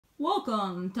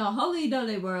Welcome to Holly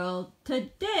Dolly World.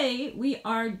 Today we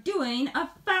are doing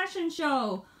a fashion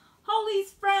show.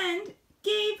 Holly's friend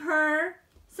gave her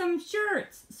some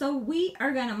shirts, so we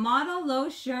are going to model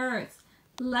those shirts.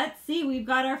 Let's see, we've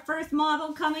got our first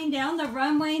model coming down the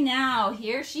runway now.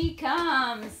 Here she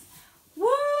comes.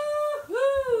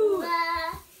 Woohoo!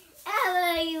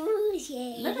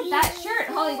 Look at that shirt,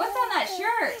 Holly. What's on that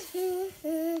shirt?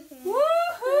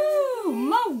 Woohoo!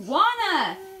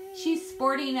 Moana! She's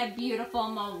sporting a beautiful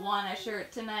Moana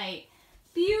shirt tonight.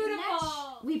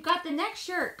 Beautiful! We've got the next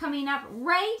shirt coming up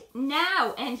right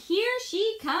now, and here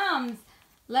she comes.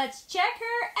 Let's check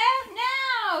her out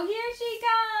now. Here she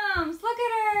comes. Look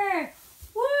at her.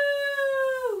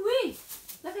 Woo-wee!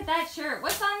 Look at that shirt.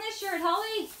 What's on this shirt,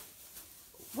 Holly?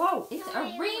 Whoa, it's a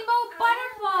rainbow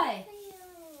butterfly.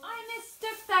 I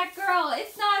mistook that girl.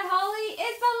 It's not Holly,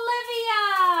 it's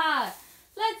Olivia.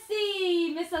 Let's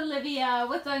see, Miss Olivia,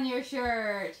 what's on your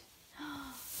shirt?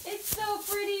 It's so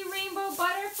pretty, rainbow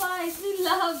butterflies. We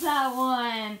love that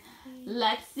one.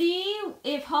 Let's see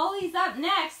if Holly's up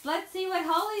next. Let's see what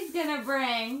Holly's gonna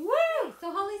bring. Woo!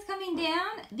 So Holly's coming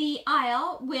down the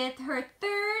aisle with her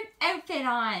third outfit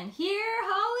on. Here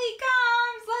Holly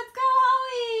comes. Let's go,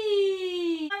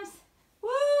 Holly!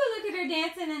 Woo! Look at her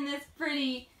dancing in this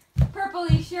pretty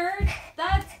purpley shirt.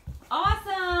 That's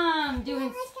awesome.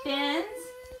 Doing spins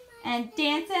and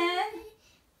dancing.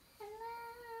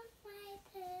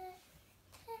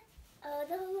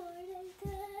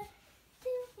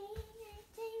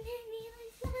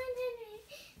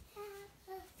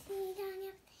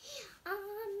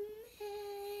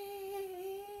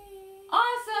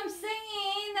 Awesome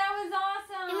singing. That was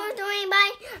awesome. It was doing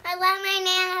by I love my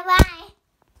name.